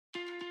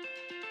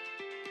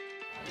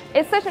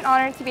It's such an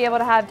honor to be able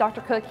to have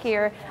Dr. Cook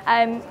here.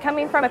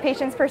 Coming from a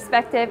patient's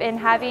perspective and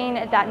having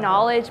that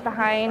knowledge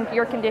behind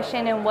your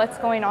condition and what's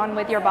going on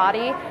with your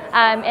body,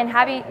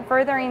 and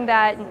furthering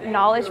that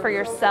knowledge for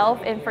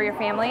yourself and for your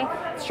family,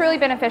 it's truly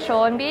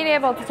beneficial. And being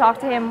able to talk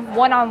to him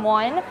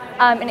one-on-one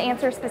and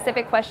answer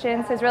specific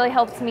questions has really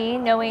helped me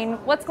knowing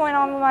what's going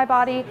on with my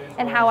body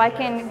and how I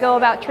can go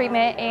about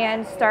treatment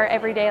and start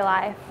everyday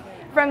life.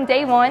 From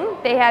day one,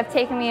 they have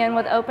taken me in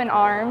with open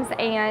arms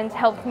and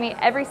helped me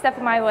every step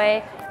of my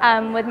way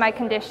with my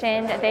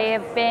condition. They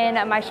have been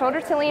my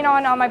shoulder to lean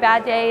on my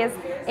bad days,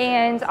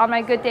 and on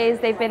my good days,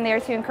 they've been there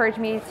to encourage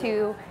me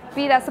to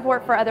be that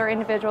support for other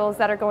individuals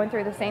that are going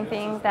through the same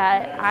thing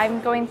that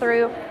I'm going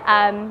through.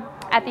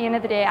 At the end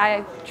of the day,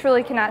 I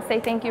truly cannot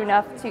say thank you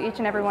enough to each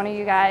and every one of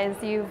you guys.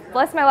 You've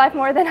blessed my life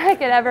more than I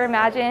could ever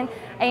imagine,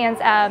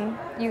 and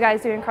you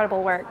guys do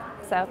incredible work.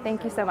 So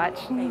thank you so much.